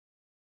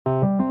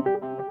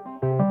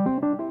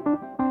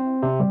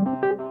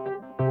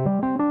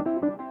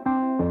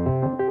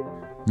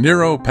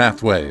Neuro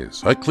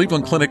Pathways, a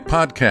Cleveland Clinic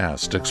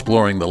podcast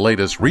exploring the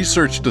latest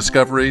research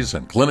discoveries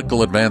and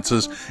clinical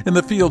advances in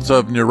the fields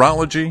of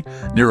neurology,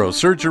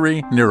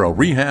 neurosurgery,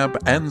 neurorehab,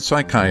 and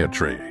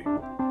psychiatry.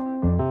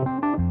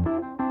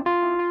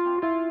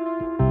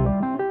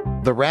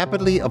 The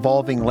rapidly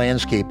evolving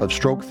landscape of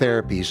stroke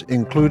therapies,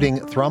 including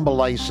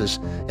thrombolysis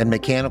and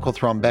mechanical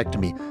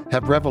thrombectomy,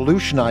 have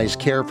revolutionized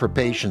care for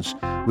patients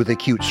with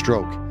acute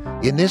stroke.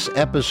 In this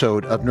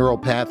episode of Neuro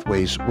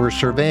Pathways, we're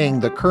surveying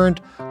the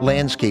current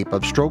landscape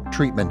of stroke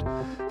treatment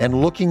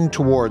and looking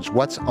towards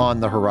what's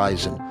on the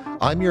horizon.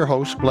 I'm your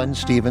host, Glenn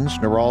Stevens,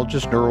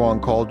 neurologist,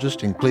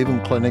 neuro-oncologist in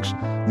Cleveland Clinic's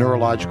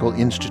Neurological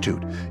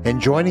Institute. And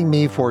joining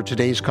me for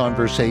today's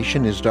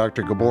conversation is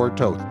Dr. Gabor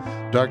Toth.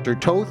 Dr.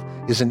 Toth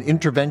is an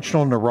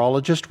interventional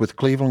neurologist with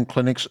Cleveland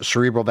Clinic's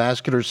Cerebral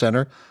Vascular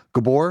Center.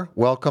 Gabor,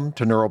 welcome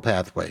to Neuro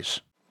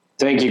Pathways.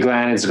 Thank you,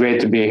 Glenn. It's great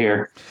to be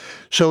here.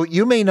 So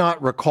you may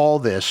not recall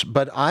this,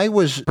 but I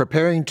was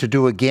preparing to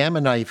do a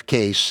Gamma Knife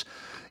case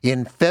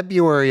in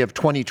February of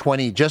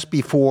 2020, just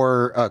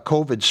before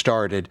COVID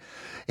started.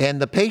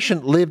 And the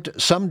patient lived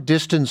some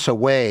distance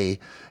away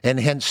and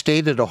had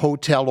stayed at a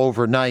hotel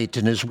overnight.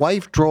 And his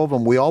wife drove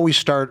him. We always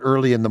start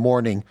early in the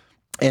morning.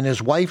 And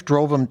his wife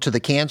drove him to the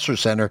cancer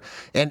center.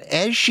 And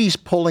as she's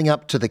pulling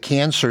up to the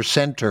cancer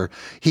center,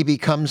 he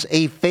becomes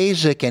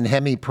aphasic and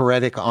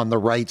hemiparetic on the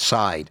right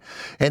side.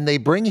 And they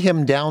bring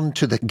him down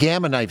to the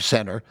Gamma Knife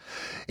Center.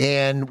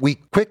 And we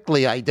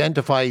quickly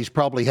identify he's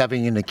probably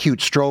having an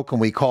acute stroke,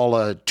 and we call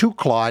a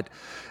 2-clot.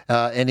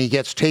 And he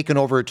gets taken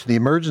over to the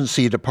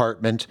emergency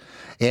department,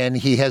 and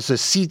he has a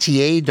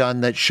CTA done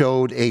that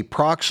showed a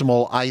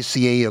proximal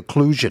ICA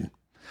occlusion.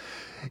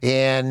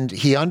 And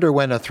he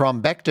underwent a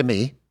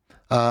thrombectomy.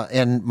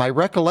 And my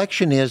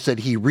recollection is that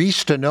he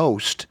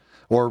re-stenosed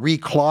or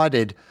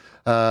reclotted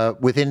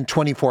within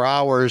 24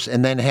 hours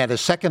and then had a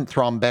second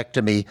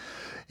thrombectomy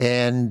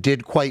and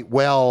did quite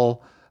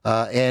well.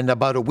 And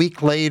about a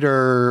week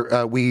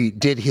later, we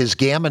did his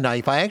Gamma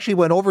Knife. I actually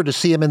went over to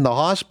see him in the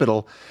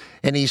hospital,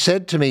 and he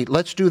said to me,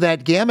 "Let's do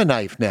that Gamma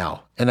Knife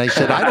now." And I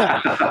said,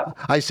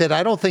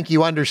 I don't think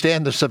you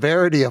understand the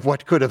severity of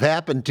what could have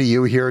happened to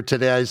you here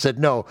today. I said,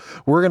 no,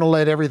 we're going to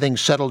let everything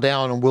settle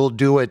down and we'll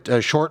do it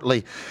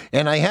shortly.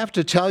 And I have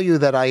to tell you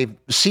that I've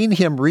seen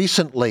him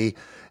recently,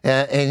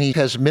 and he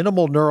has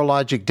minimal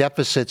neurologic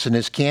deficits and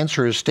his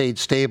cancer has stayed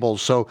stable.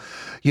 So,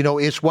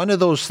 it's one of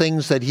those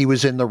things that he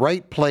was in the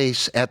right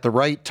place at the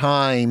right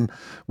time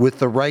with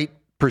the right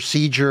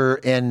procedure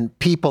and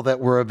people that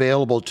were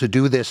available to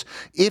do this.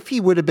 If he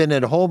would have been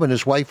at home and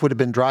his wife would have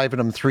been driving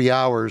him 3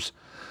 hours,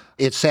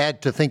 it's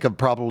sad to think of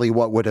probably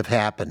what would have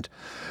happened.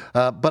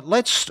 But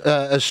let's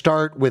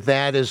start with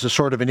that as a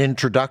sort of an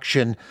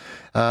introduction.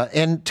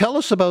 And tell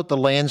us about the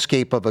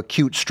landscape of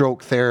acute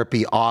stroke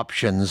therapy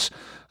options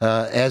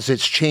as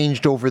it's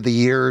changed over the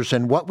years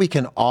and what we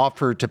can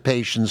offer to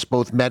patients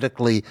both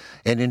medically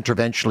and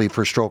interventionally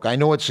for stroke. I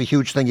know it's a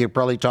huge thing. You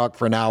probably talk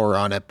for an hour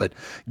on it, but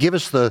give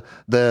us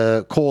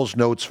the Cole's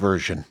Notes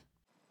version.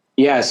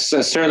 Yes,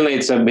 certainly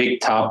it's a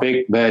big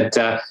topic, but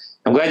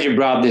I'm glad you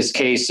brought this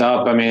case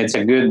up. I mean, it's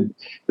a good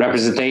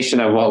representation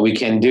of what we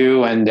can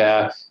do and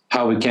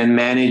how we can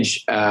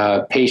manage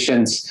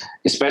patients,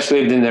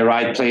 especially if in the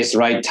right place,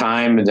 right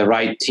time, the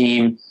right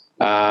team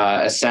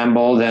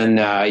assembled,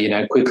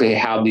 and quickly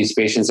help these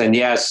patients. And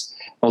yes,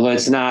 although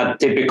it's not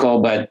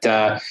typical, but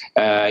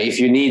if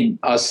you need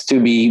us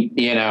to be,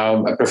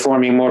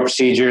 performing more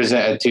procedures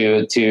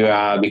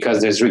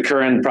because there's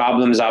recurrent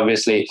problems,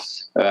 obviously,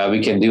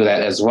 we can do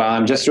that as well.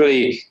 I'm just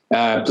really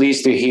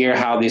pleased to hear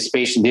how this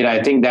patient did.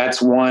 I think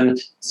that's one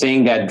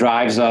thing that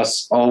drives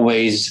us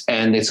always,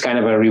 and it's kind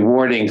of a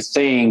rewarding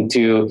thing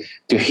to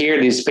hear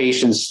these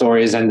patient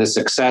stories and the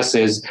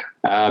successes,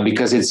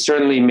 because it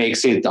certainly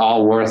makes it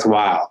all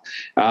worthwhile.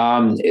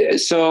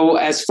 So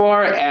as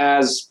far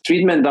as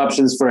treatment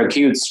options for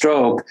acute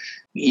stroke,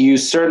 you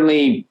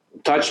certainly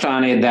touched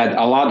on it that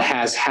a lot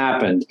has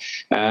happened.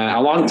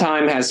 A long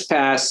time has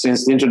passed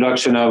since the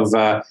introduction of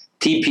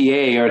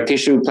TPA, or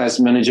tissue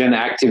plasminogen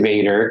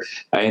activator,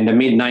 in the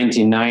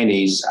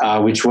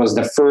mid-1990s, which was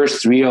the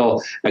first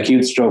real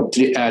acute stroke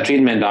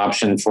treatment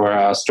option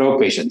for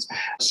stroke patients.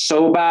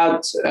 So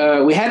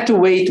we had to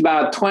wait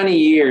about 20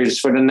 years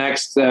for the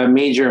next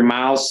major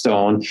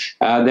milestone.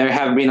 There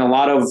have been a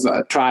lot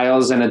of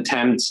trials and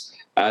attempts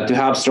to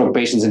help stroke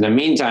patients in the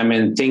meantime,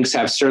 and things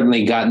have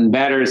certainly gotten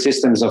better,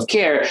 systems of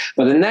care.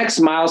 But the next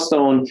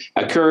milestone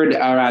occurred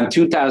around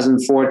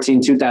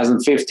 2014,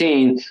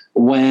 2015,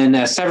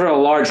 when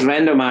several large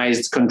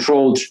randomized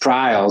controlled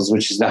trials,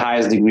 which is the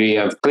highest degree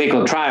of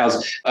clinical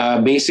trials,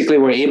 basically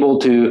were able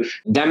to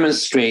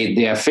demonstrate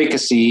the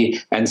efficacy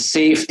and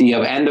safety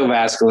of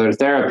endovascular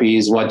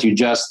therapies, what you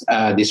just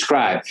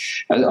described.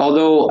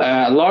 Although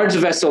large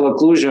vessel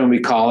occlusion, we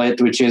call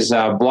it, which is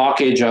a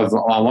blockage of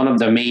one of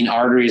the main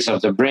arteries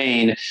of the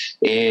brain,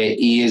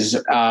 is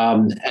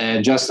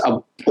just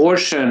a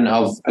portion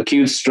of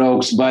acute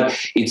strokes, but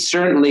it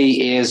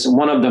certainly is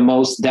one of the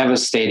most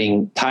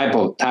devastating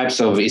types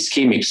of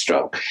ischemic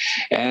stroke.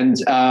 And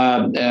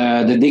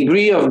the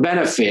degree of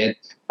benefit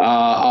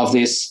of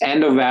this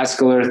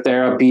endovascular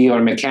therapy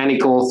or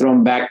mechanical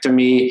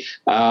thrombectomy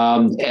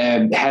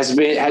has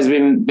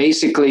been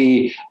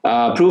basically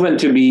proven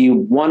to be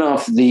one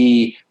of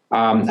the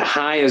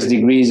highest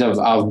degrees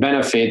of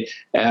benefit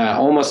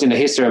almost in the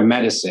history of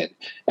medicine.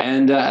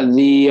 And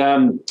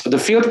the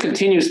field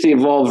continues to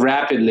evolve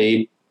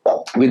rapidly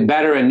with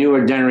better and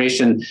newer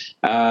generation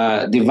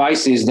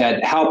devices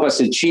that help us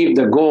achieve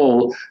the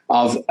goal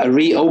of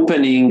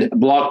reopening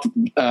blocked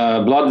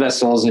blood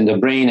vessels in the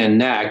brain and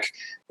neck.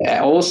 We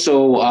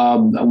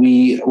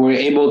were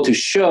able to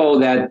show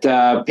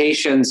that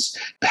patients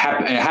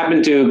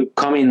happen to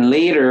come in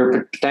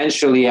later,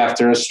 potentially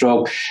after a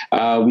stroke.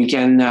 We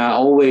can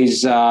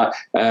always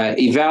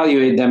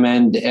evaluate them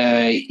and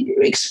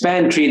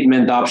expand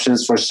treatment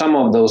options for some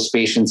of those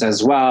patients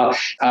as well.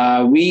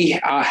 We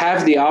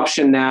have the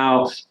option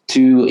now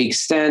to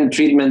extend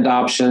treatment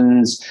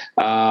options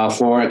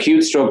for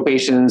acute stroke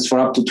patients for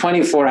up to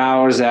 24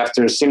 hours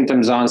after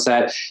symptoms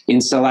onset in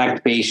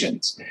select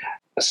patients.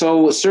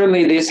 So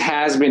certainly this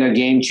has been a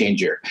game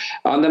changer.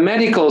 On the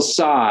medical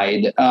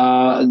side,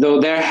 though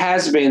there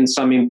has been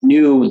some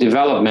new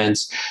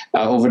developments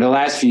over the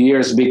last few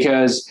years,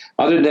 because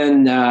other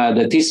than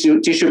the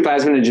tissue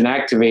plasminogen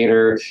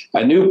activator,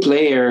 a new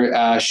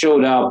player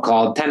showed up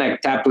called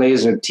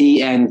tenecteplase or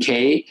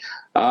TNK.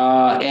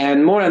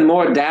 And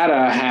more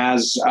data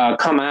has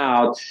come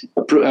out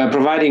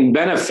providing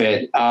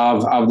benefit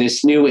of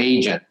this new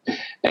agent.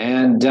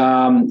 And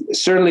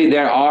certainly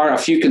there are a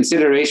few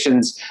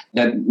considerations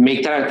that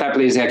make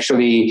tenecteplase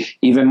actually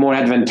even more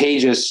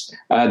advantageous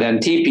than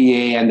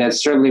TPA, and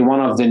that's certainly one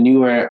of the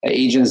newer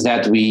agents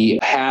that we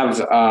have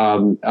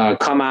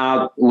come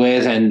out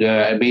with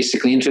and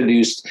basically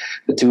introduced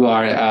to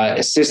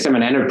our system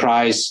and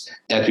enterprise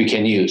that we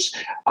can use.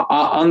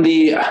 On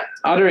the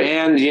other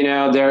end,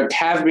 there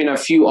have been a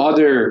few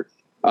other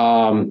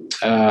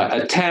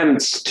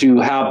attempts to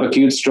help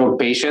acute stroke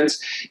patients.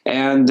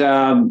 And,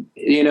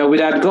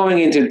 without going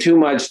into too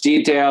much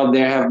detail,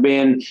 there have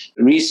been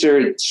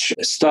research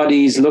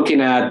studies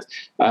looking at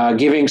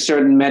giving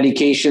certain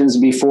medications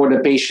before the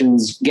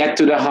patients get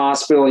to the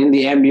hospital in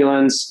the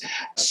ambulance.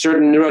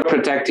 Certain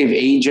neuroprotective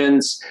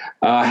agents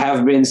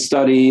have been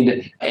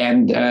studied,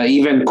 and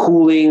even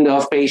cooling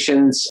of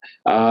patients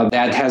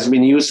that has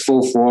been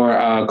useful for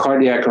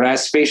cardiac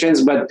arrest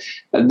patients. But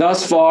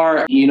thus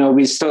far,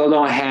 we still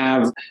don't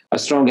have a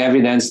strong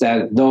evidence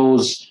that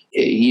those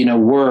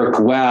work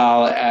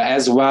well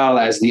as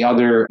the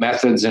other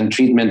methods and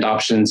treatment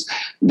options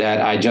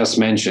that I just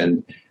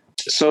mentioned.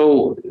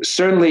 So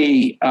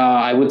certainly,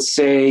 I would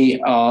say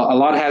a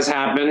lot has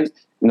happened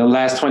in the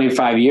last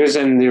 25 years,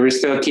 and we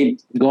still keep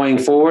going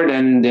forward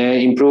and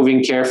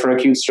improving care for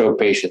acute stroke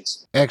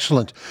patients.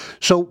 Excellent.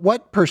 So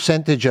what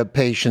percentage of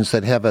patients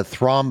that have a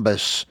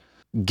thrombus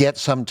get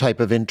some type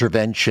of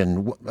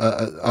intervention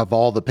of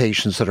all the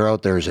patients that are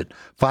out there? Is it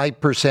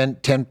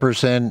 5%,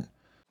 10%?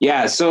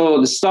 Yeah,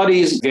 so the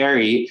studies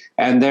vary,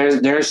 and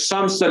there's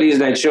some studies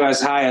that show as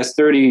high as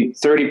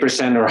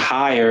 30% or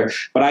higher,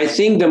 but I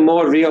think the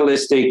more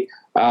realistic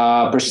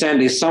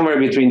percent is somewhere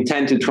between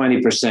 10 to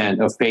 20%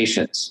 of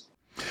patients.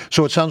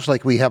 So it sounds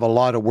like we have a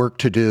lot of work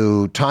to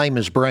do. Time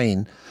is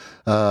brain,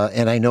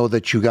 and I know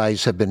that you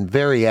guys have been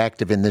very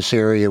active in this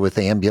area with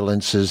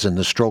ambulances and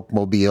the stroke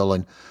mobile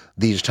and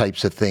these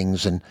types of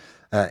things, and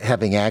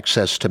having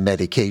access to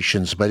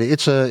medications, but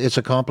it's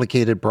a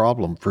complicated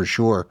problem for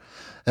sure.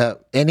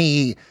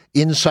 Any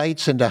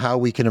insights into how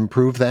we can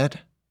improve that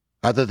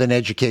other than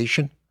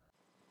education?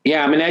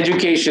 Yeah,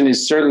 education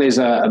is certainly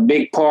a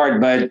big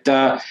part, but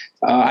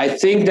I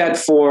think that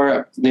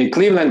for the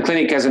Cleveland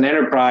Clinic as an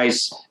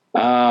enterprise,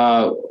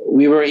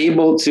 we were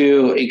able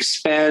to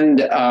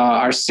expand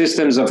our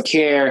systems of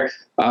care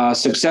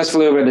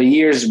successfully over the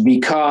years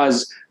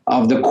because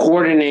of the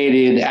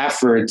coordinated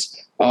efforts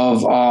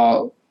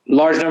of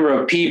large number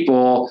of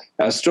people,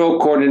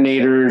 stroke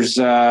coordinators,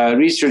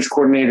 research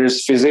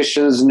coordinators,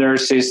 physicians,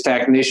 nurses,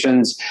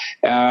 technicians.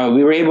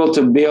 We were able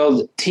to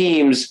build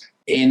teams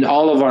in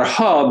all of our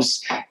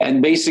hubs.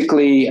 And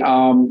basically,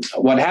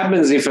 what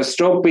happens if a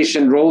stroke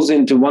patient rolls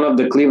into one of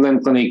the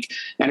Cleveland Clinic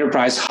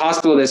Enterprise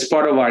Hospital as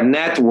part of our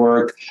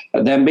network,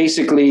 then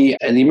basically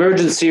the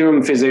emergency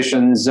room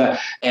physicians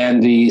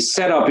and the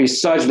setup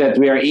is such that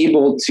we are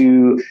able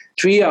to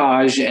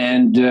triage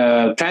and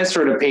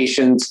transfer the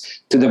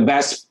patients to the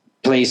best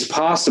place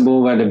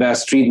possible where the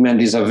best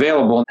treatment is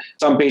available.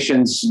 Some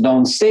patients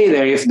don't stay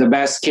there. If the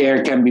best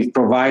care can be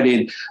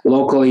provided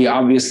locally,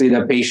 obviously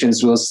the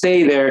patients will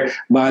stay there.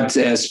 But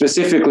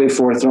specifically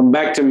for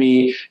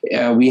thrombectomy,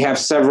 we have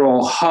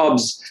several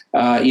hubs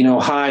in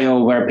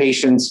Ohio where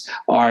patients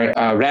are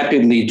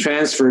rapidly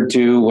transferred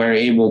to, we're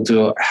able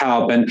to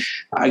help. And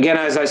again,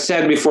 as I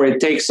said before, it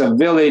takes a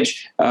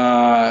village,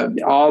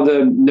 all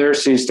the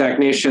nurses,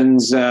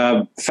 technicians,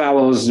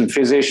 fellows,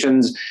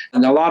 physicians,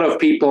 and a lot of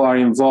people are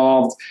involved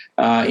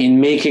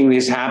in making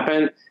this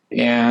happen.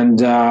 And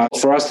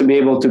for us to be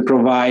able to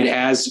provide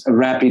as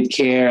rapid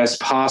care as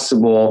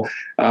possible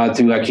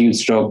to acute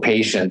stroke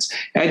patients.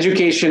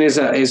 Education is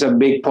a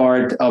big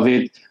part of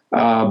it.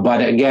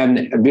 But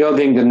again,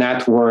 building the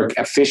network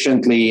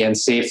efficiently and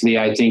safely,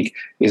 I think,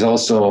 is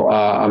also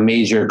a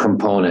major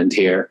component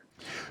here.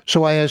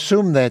 So I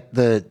assume that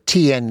the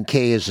TNK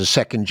is a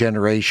second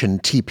generation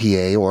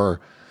TPA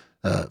or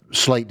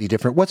slightly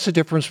different. What's the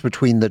difference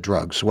between the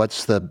drugs?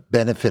 What's the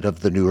benefit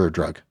of the newer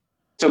drug?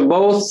 So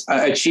both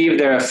achieve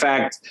their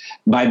effect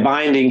by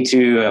binding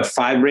to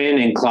fibrin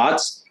in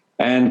clots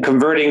and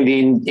converting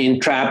the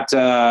entrapped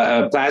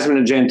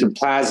plasminogen to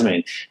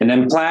plasmin. And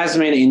then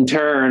plasmin, in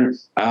turn,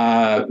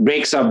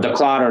 breaks up the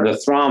clot or the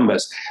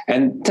thrombus.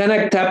 And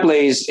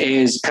tenecteplase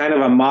is kind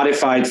of a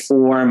modified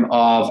form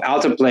of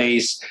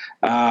alteplase.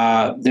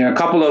 There are a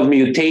couple of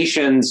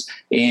mutations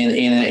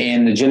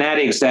in the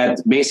genetics that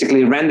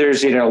basically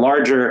renders it a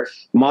larger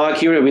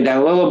molecule with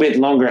a little bit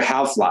longer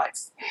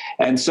half-life.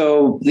 And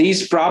so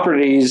these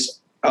properties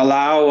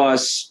allow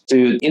us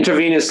to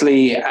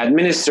intravenously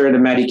administer the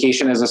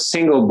medication as a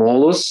single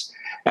bolus,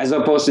 as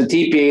opposed to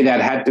TPA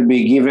that had to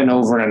be given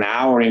over an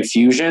hour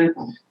infusion.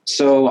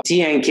 So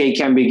TNK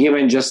can be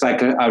given just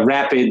like a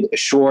rapid,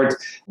 short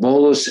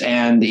bolus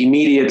and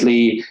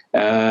immediately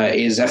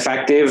is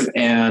effective.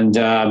 And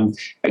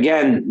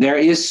again, there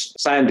is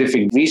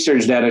scientific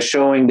research that is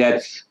showing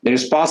that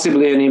there's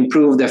possibly an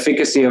improved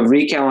efficacy of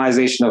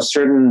recanalization of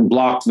certain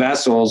blocked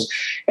vessels.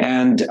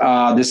 And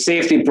the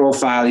safety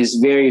profile is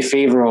very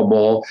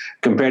favorable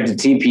compared to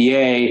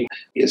TPA.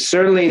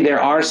 Certainly,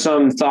 there are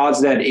some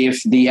thoughts that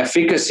if the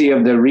efficacy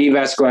of the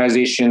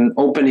revascularization,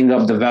 opening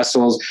of the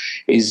vessels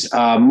is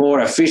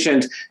more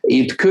efficient,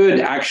 it could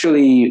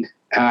actually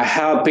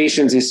help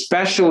patients,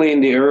 especially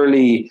in the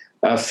early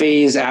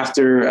phase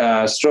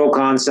after stroke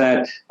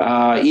onset,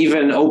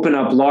 even open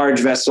up large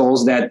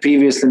vessels that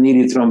previously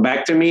needed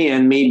thrombectomy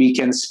and maybe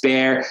can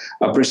spare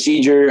a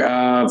procedure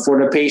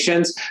for the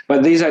patients.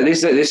 But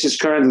this is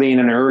currently in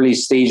an early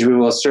stage. We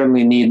will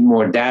certainly need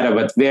more data,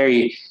 but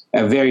very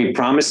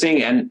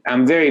promising. And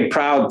I'm very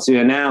proud to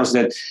announce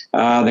that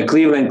the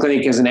Cleveland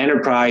Clinic as an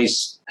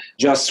enterprise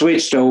just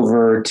switched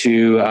over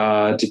to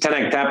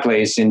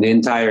tenecteplase in the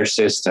entire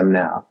system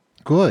now.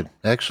 Good.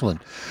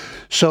 Excellent.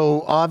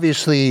 So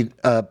obviously,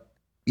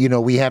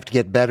 we have to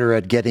get better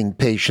at getting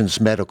patients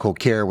medical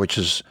care, which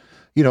is,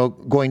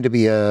 going to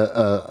be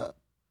a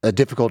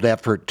difficult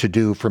effort to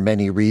do for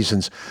many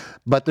reasons.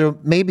 But there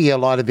may be a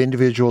lot of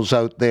individuals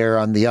out there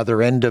on the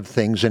other end of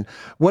things. And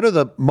what are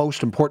the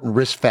most important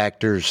risk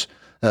factors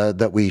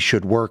that we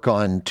should work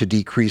on to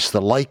decrease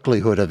the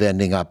likelihood of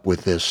ending up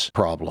with this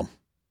problem?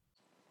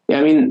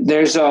 I mean,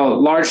 there's a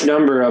large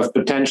number of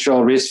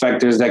potential risk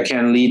factors that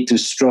can lead to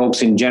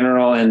strokes in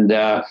general and,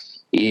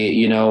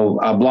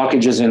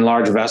 blockages in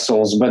large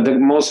vessels. But the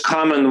most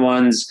common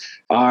ones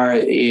are,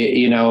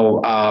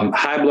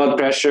 high blood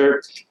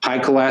pressure, high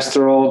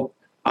cholesterol,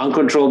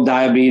 uncontrolled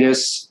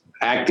diabetes,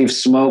 active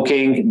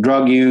smoking,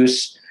 drug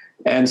use,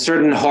 and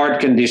certain heart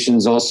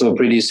conditions also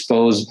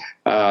predispose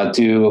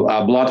to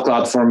blood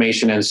clot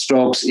formation and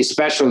strokes,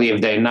 especially if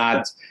they're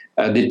not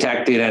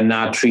detected and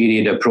not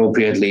treated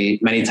appropriately,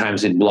 many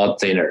times with blood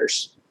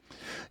thinners.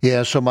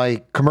 Yeah, so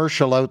my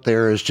commercial out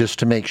there is just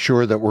to make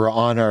sure that we're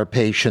on our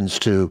patients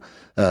to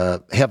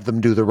have them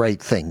do the right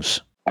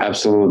things.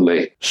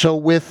 Absolutely. So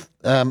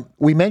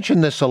we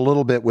mentioned this a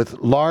little bit with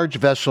large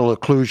vessel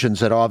occlusions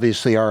that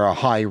obviously are a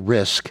high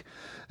risk.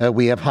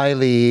 We have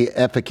highly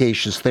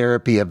efficacious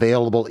therapy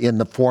available in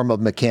the form of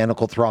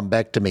mechanical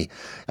thrombectomy.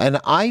 And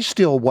I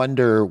still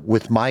wonder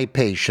with my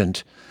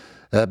patient,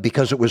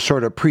 because it was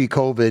sort of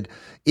pre-COVID,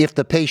 if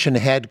the patient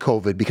had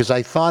COVID, because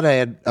I thought I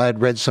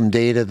had read some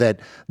data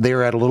that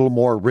they're at a little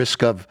more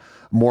risk of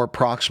more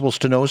proximal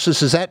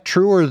stenosis. Is that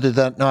true, or did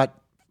that not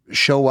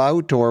show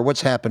out, or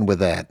what's happened with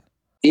that?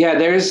 Yeah,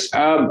 there's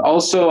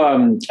also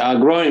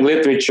growing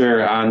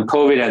literature on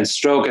COVID and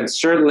stroke, and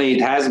certainly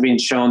it has been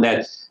shown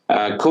that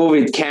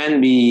COVID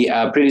can be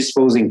a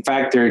predisposing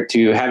factor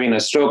to having a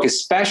stroke,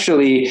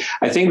 especially,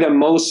 I think the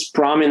most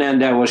prominent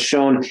that was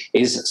shown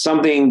is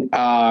something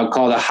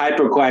called a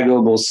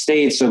hypercoagulable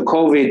state. So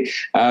COVID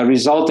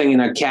resulting in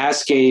a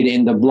cascade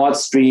in the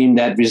bloodstream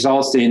that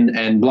results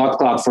in blood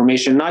clot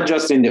formation, not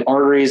just in the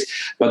arteries,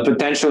 but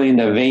potentially in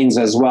the veins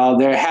as well.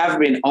 There have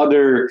been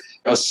other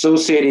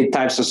associated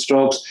types of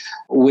strokes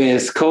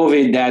with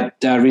COVID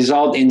that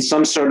result in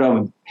some sort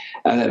of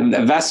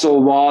a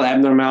vessel wall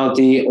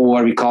abnormality,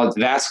 or we call it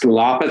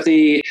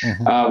vasculopathy.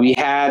 Mm-hmm. We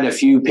had a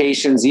few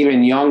patients,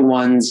 even young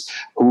ones,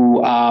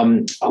 who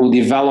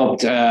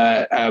developed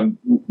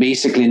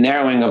basically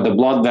narrowing of the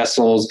blood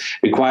vessels,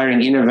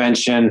 requiring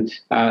intervention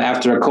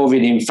after a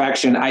COVID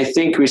infection. I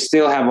think we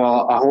still have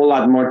a whole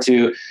lot more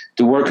to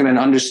work on and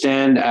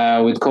understand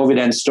with COVID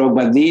and stroke,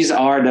 but these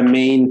are the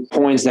main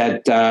points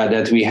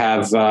that we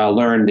have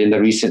learned in the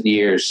recent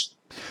years.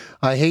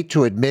 I hate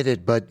to admit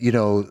it, but,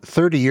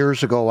 30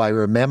 years ago, I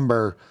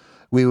remember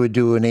we would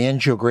do an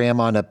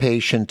angiogram on a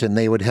patient and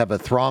they would have a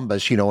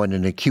thrombus, in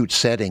an acute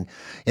setting.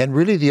 And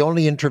really the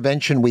only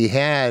intervention we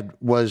had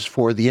was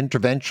for the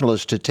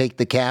interventionalist to take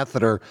the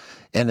catheter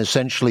and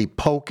essentially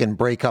poke and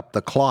break up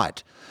the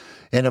clot.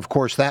 And of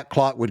course, that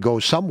clot would go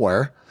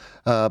somewhere,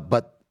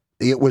 but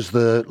it was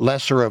the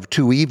lesser of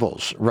two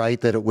evils, right?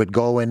 That it would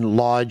go and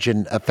lodge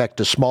and affect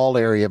a small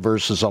area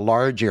versus a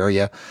large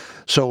area.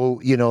 So,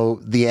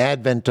 the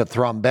advent of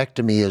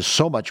thrombectomy is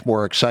so much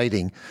more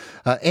exciting.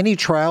 Any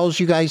trials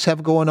you guys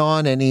have going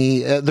on?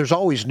 There's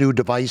always new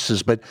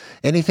devices, but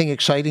anything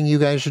exciting you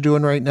guys are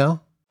doing right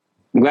now?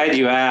 I'm glad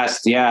you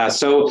asked. Yeah.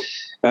 So,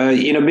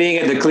 being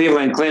at the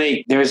Cleveland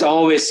Clinic, there's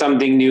always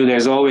something new.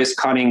 There's always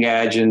cutting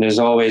edge, and there's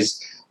always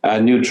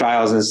new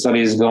trials and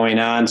studies going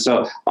on.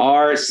 So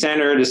our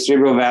center, the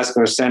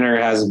Cerebrovascular Center,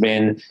 has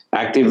been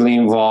actively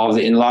involved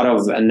in a lot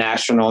of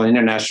national,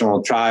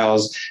 international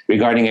trials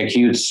regarding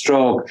acute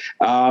stroke.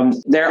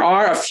 There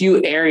are a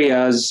few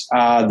areas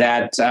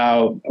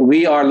that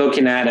we are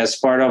looking at as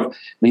part of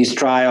these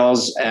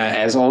trials,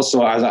 as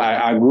also as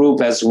our group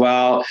as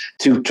well,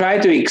 to try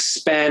to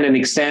expand and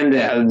extend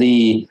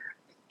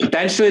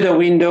potentially the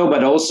window,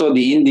 but also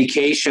the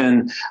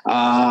indication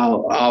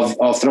of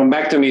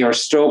thrombectomy or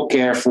stroke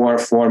care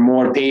for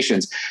more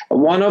patients.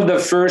 One of the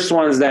first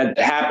ones that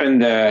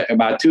happened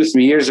about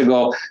 2-3 years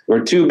ago were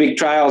two big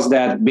trials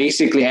that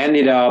basically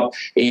ended up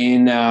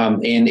in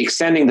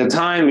extending the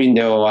time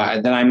window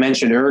that I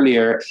mentioned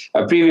earlier.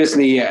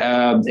 Previously,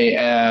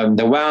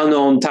 the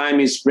well-known time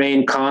is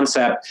brain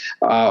concept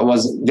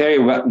was very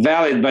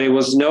valid, but it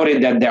was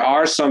noted that there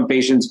are some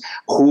patients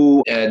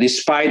who,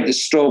 despite the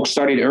stroke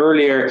started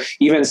earlier,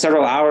 even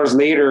several hours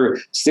later,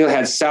 still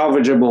had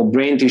salvageable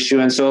brain tissue.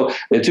 And so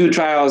the two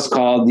trials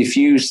called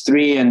Diffuse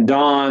 3 and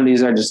Dawn,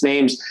 these are just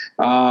names,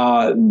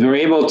 were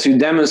able to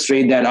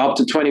demonstrate that up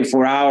to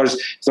 24 hours,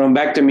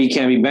 thrombectomy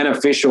can be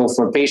beneficial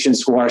for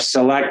patients who are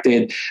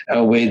selected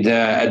with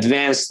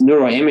advanced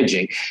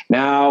neuroimaging.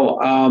 Now,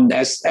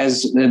 as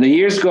the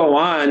years go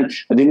on,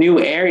 the new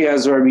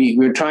areas where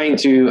we're trying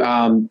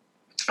to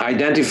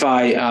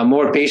identify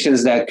more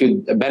patients that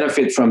could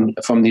benefit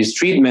from these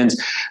treatments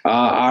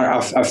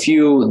are a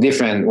few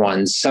different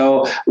ones.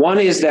 So one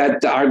is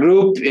that our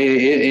group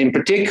in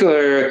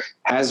particular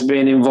has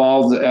been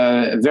involved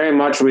very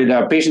much with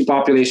a patient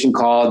population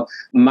called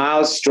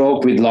mild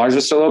stroke with large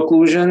vessel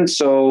occlusion.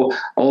 So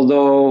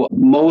although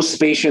most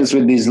patients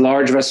with these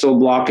large vessel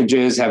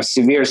blockages have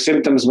severe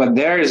symptoms, but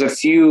there is a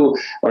few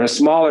or a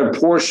smaller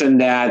portion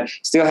that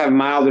still have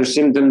milder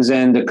symptoms.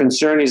 And the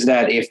concern is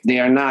that if they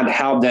are not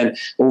helped, then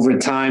over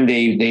time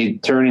they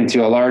turn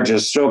into a larger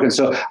stroke. And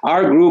so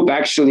our group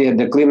actually at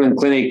the Cleveland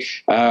Clinic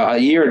a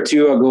year or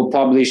two ago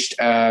published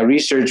a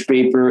research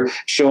paper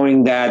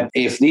showing that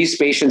if these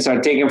patients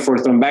are taken for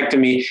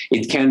thrombectomy,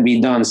 it can be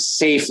done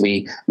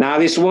safely. Now,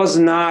 this was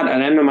not an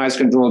randomized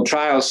controlled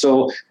trial,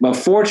 but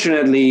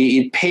fortunately,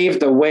 it paved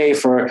the way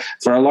for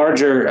a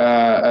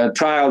larger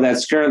trial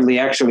that's currently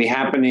actually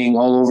happening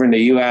all over in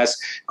the U.S.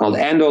 called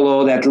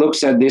ENDOLO that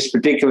looks at this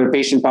particular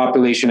patient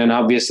population, and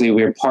obviously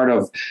we're part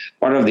of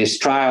this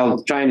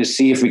trial, trying to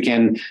see if we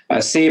can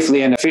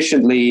safely and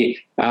efficiently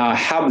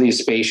help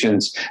these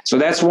patients. So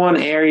that's one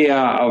area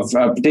of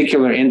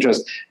particular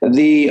interest.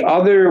 The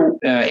other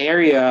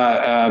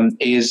area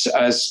is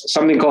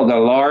something called a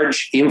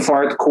large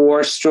infarct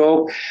core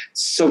stroke.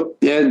 So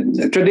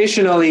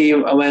traditionally,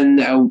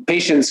 when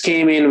patients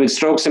came in with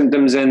stroke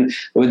symptoms and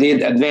we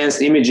did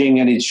advanced imaging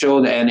and it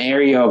showed an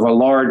area of a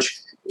large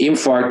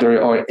infarct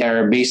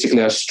or basically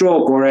a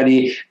stroke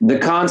already, the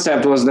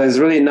concept was there's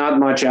really not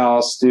much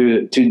else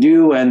to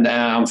do, and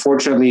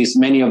unfortunately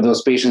many of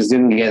those patients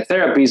didn't get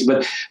therapies,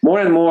 but more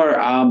and more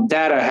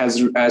data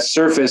has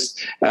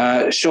surfaced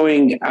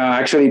showing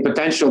actually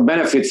potential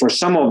benefit for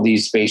some of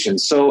these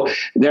patients. So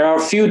there are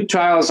a few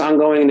trials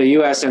ongoing in the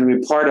US, and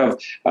we're part of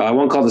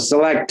one called the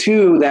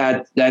SELECT-2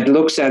 that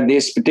looks at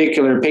this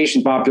particular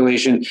patient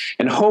population,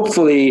 and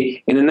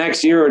hopefully in the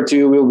next year or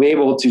two we'll be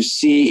able to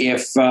see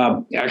if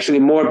actually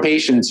more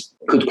patients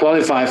could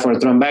qualify for a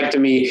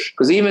thrombectomy,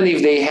 because even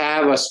if they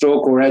have a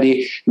stroke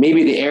already,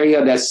 maybe the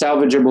area that's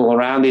salvageable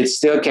around it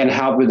still can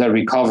help with the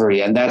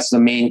recovery. And that's the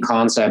main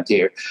concept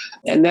here.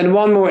 And then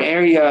one more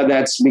area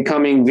that's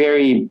becoming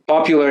very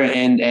popular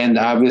and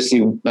obviously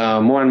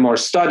more and more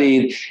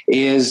studied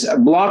is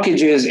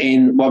blockages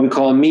in what we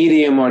call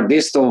medium or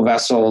distal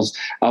vessels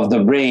of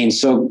the brain.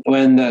 So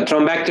when the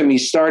thrombectomy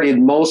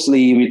started,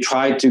 mostly we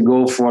tried to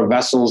go for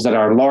vessels that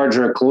are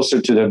larger, closer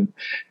to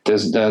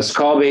the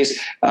skull base,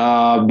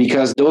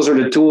 because those are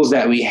the tools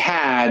that we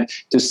had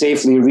to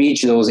safely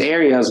reach those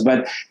areas.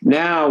 But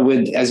now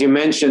with, as you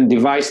mentioned,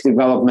 device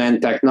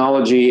development,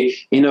 technology,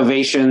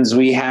 innovations,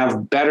 we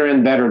have better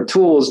and better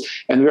tools,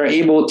 and we're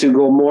able to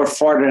go more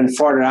farther and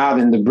farther out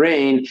in the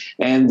brain.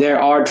 And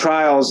there are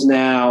trials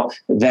now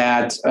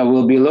that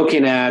will be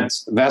looking at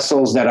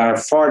vessels that are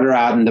farther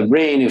out in the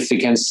brain, if we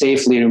can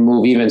safely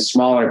remove even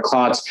smaller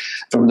clots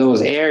from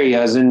those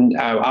areas. And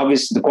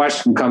obviously the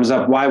question comes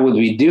up, why would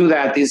we do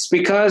that? It's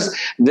because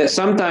that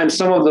sometimes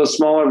some of those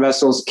smaller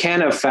vessels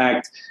can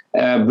affect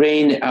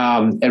brain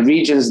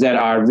regions that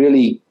are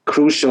really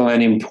crucial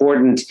and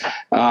important,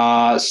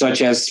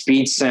 such as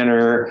speech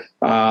center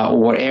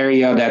or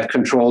area that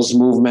controls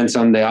movements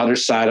on the other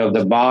side of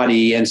the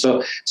body. And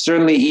so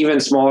certainly even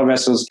smaller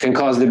vessels can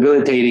cause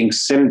debilitating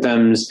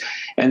symptoms.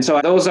 And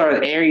so those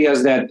are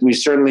areas that we're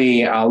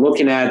certainly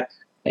looking at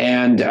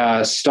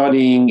and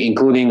studying,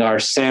 including our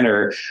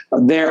center.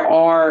 There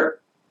are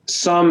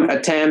some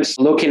attempts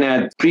looking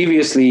at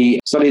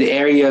previously studied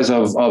areas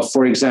of,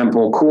 for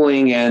example,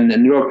 cooling and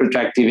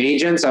neuroprotective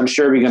agents. I'm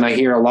sure we're going to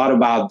hear a lot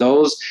about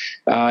those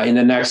in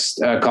the next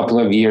couple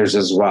of years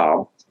as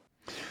well.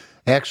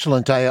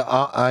 Excellent.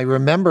 I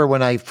remember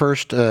when I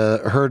first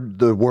heard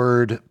the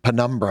word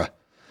penumbra,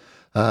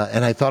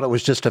 and I thought it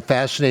was just a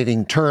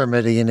fascinating term,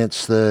 and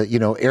it's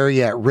the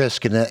area at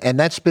risk, and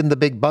that's been the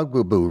big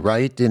bugaboo,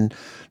 right? In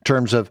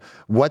terms of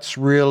what's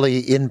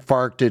really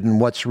infarcted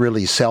and what's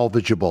really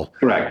salvageable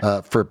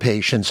for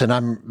patients. And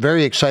I'm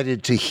very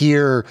excited to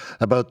hear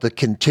about the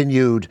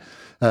continued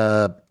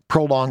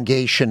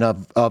prolongation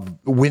of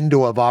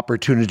window of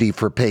opportunity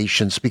for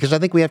patients, because I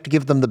think we have to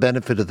give them the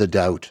benefit of the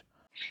doubt.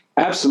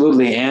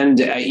 Absolutely. And,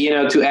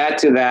 to add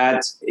to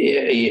that,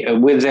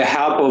 with the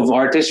help of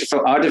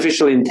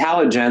artificial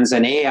intelligence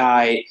and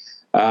AI,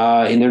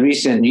 in the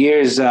recent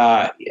years,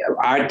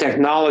 our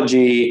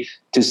technology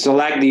to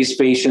select these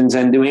patients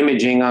and do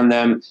imaging on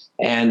them,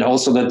 and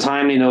also the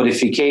timely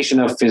notification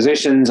of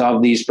physicians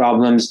of these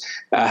problems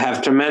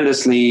have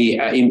tremendously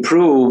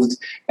improved,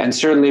 and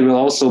certainly will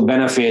also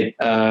benefit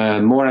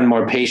more and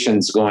more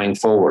patients going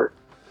forward.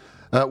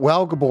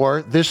 Well,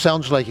 Gabor, this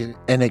sounds like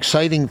an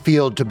exciting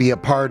field to be a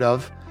part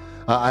of.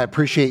 I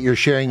appreciate your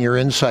sharing your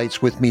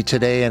insights with me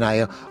today, and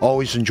I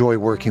always enjoy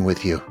working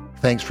with you.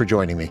 Thanks for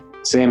joining me.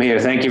 Same here.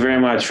 Thank you very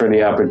much for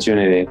the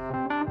opportunity.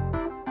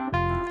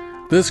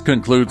 This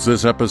concludes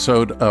this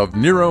episode of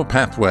Neuro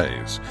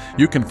Pathways.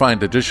 You can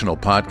find additional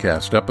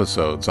podcast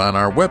episodes on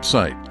our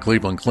website,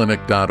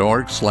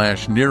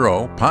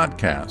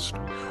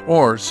 clevelandclinic.org/neuropodcast,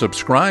 or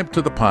subscribe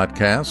to the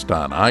podcast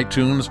on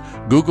iTunes,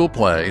 Google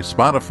Play,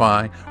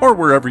 Spotify, or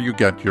wherever you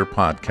get your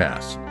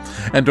podcasts.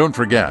 And don't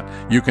forget,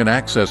 you can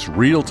access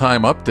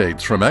real-time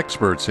updates from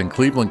experts in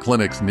Cleveland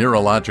Clinic's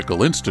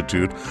Neurological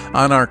Institute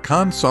on our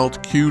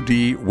Consult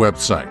QD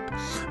website.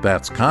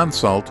 That's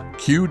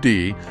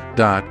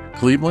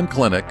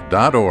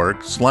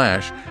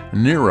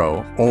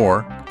consultqd.clevelandclinic.org/neuro,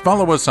 or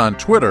follow us on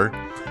Twitter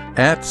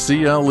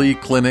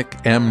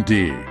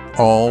 @CLEClinicMD,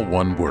 all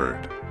one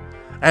word.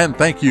 And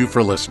thank you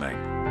for listening.